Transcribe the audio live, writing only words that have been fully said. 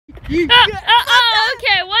Okay,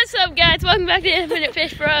 what's up, guys? Welcome back to Infinite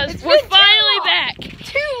Fish Bros. We're finally back.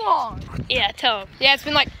 Too long. Yeah, tell him. Yeah, it's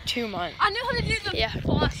been like 2 months. I know how to do the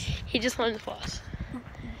floss. He just learned the floss.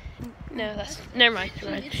 No, that's never mind.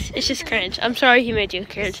 It's just cringe. I'm sorry he made you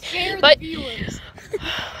cringe. But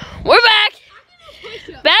we're back.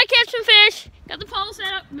 Back to catch some fish. Got the pole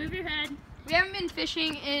set up. Move your head. We haven't been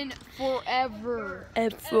fishing in forever.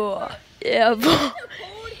 Ever.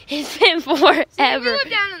 It's been forever. So we live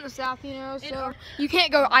down in the south, you know, so you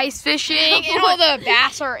can't go ice fishing, and all the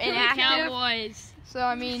bass are inactive. Cowboys. So,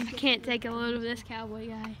 I mean, I can't take a load of this cowboy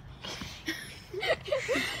guy.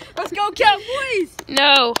 Let's go, Cowboys!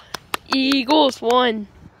 No. Eagles won.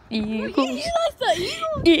 He Eagles. likes the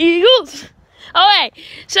Eagles. Eagles. Okay,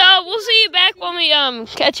 so we'll see you back when we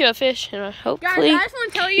catch you a fish, and Guys, hopefully I just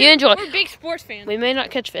want to tell you, you enjoy. we're big sports fans. We may not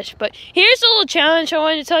catch fish, but here's a little challenge I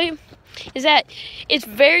wanted to tell you. Is that it's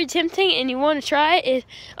very tempting, and you want to try it. Is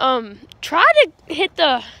try to hit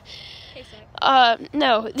the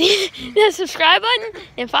the subscribe button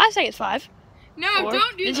in 5 seconds. 5. No, 4.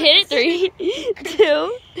 don't do Just that. hit it. 3,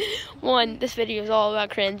 2, 1. This video is all about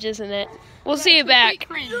cringe, isn't it? We'll see you back.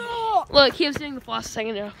 Look, he was doing the floss a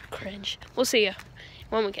second ago. Cringe. We'll see you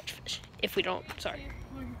when we catch fish. If we don't, sorry.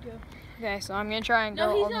 okay, so I'm going to try and go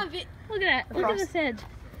No, he's over. not. Look at that. Look at his head.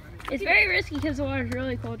 It's very risky because the water's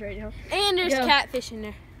really cold right now. And there's Go. catfish in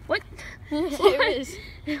there. What? There is.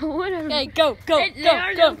 Whatever. Okay, go. They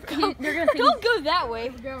are Go. gonna- they're gonna think- Don't go that way.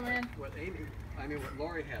 Go, man. What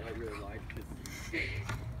Lori had, I really liked, because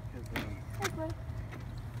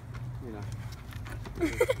you know,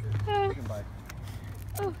 you can buy.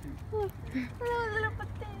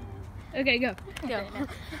 Okay, go.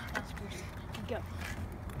 Go.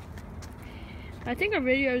 I think our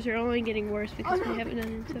videos are only getting worse because we haven't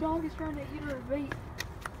done it. The dog is trying to eat our bait.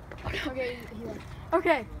 Okay,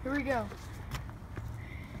 okay, here we go.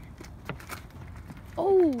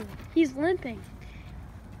 Oh, he's limping.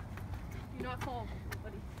 Do not fall,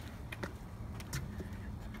 buddy.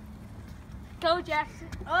 Go, Jackson.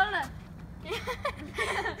 Oh, no.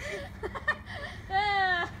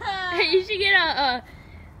 You should get a.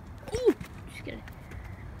 Ooh, just kidding.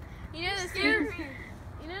 You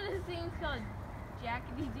know this thing's called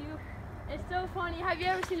Jackety Doo? It's so funny. Have you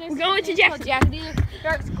ever seen this? We're going to thing called Jackety Doo?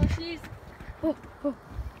 Dark squishies. Oh.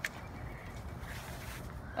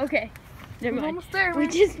 Okay, never We're mind. almost there, We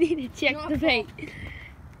man. just need to check Not the bait.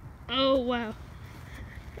 Oh wow.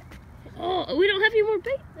 Oh, we don't have any more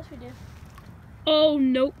bait. Yes, we do. Oh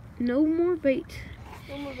nope, no more bait.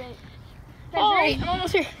 One more bait. Oh, Right. I'm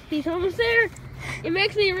almost there. He's almost there. It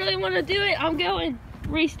makes me really want to do it. I'm going.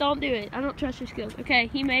 Reese, don't do it. I don't trust your skills. Okay,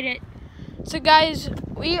 he made it. So, guys,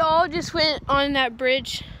 we all just went on that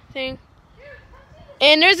bridge thing.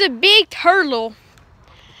 And there's a big turtle.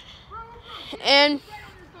 And,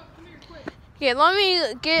 yeah, let me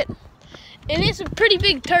get, and it's a pretty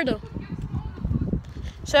big turtle.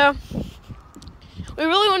 So, we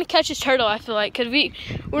really want to catch this turtle, I feel like, because we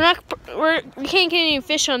can't get any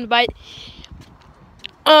fish on the bite.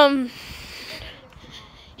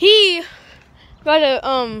 He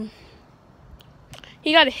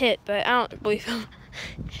got a hit, but I don't believe him.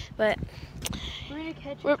 But We're going to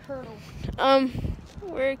catch a turtle.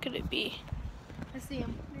 where could it be? I see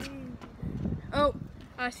him. Oh,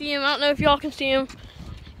 I see him. I don't know if y'all can see him.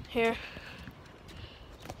 Here.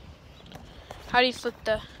 How do you flip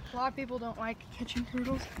the? A lot of people don't like catching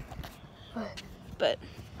turtles. But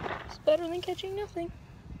it's better than catching nothing.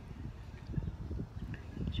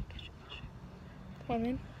 Come on,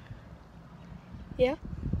 man. Yeah.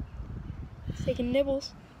 It's taking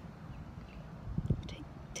nibbles.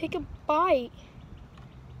 Take a bite.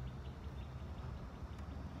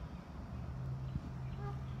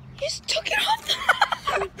 You just took it off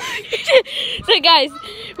the So guys,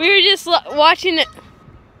 we were just watching it.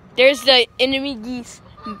 There's the enemy geese.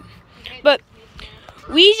 But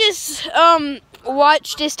we just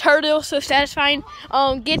watched this turtle, so satisfying,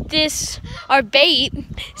 get this, our bait,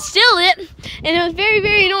 steal it, and it was very,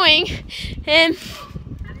 very annoying. And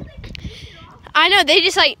I know, they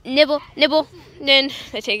just like nibble, then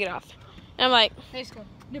they take it off. And I'm like, Let's go.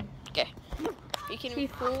 okay. You can be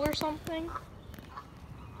fool or something?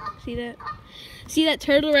 See that? See that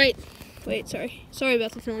turtle right? Wait, sorry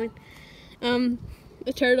about the filming.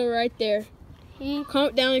 The turtle right there.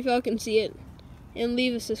 Comment down if y'all can see it, and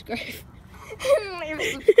leave a subscribe. Leave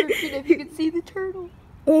a subscription if you can see the turtle.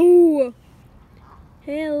 Oh,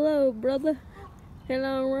 hello, brother.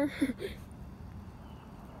 Hello.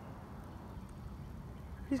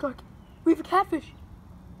 He's like, we have a catfish.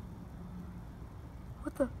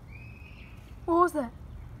 What the? What was that?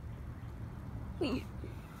 Wait,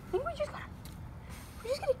 I think we just got We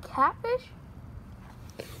just get a catfish?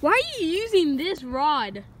 Why are you using this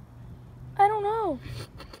rod? I don't know.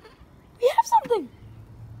 We have something.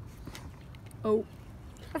 Oh.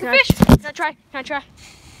 That's a Can I- fish. Can I try? Can I try?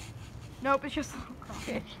 Nope, it's just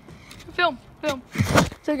okay. Film.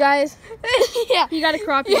 So guys, Yeah. you got a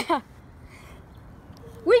crappie. Yeah.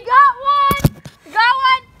 We got one.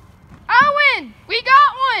 Owen, we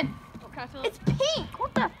got one. Oh, can I feel It's pink.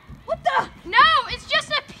 What the? No, it's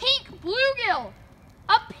just a pink bluegill.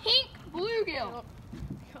 A pink bluegill.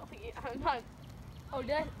 I'm not. Oh,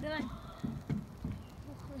 did I?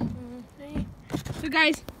 So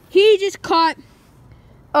guys, he just caught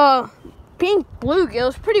pink bluegill.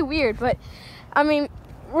 It's pretty weird, but I mean,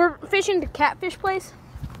 we're fishing the catfish place.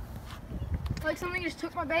 Like something just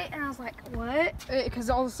took my bait, and I was like, what? Because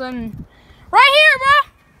all of a sudden, right here,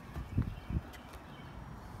 bro.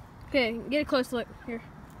 Okay, get a close look here.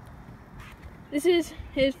 This is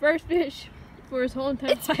his first fish for his whole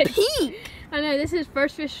entire life. Pink. I know, this is his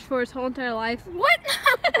first fish for his whole entire life. What?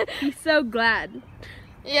 He's so glad.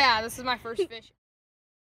 Yeah, this is my first fish.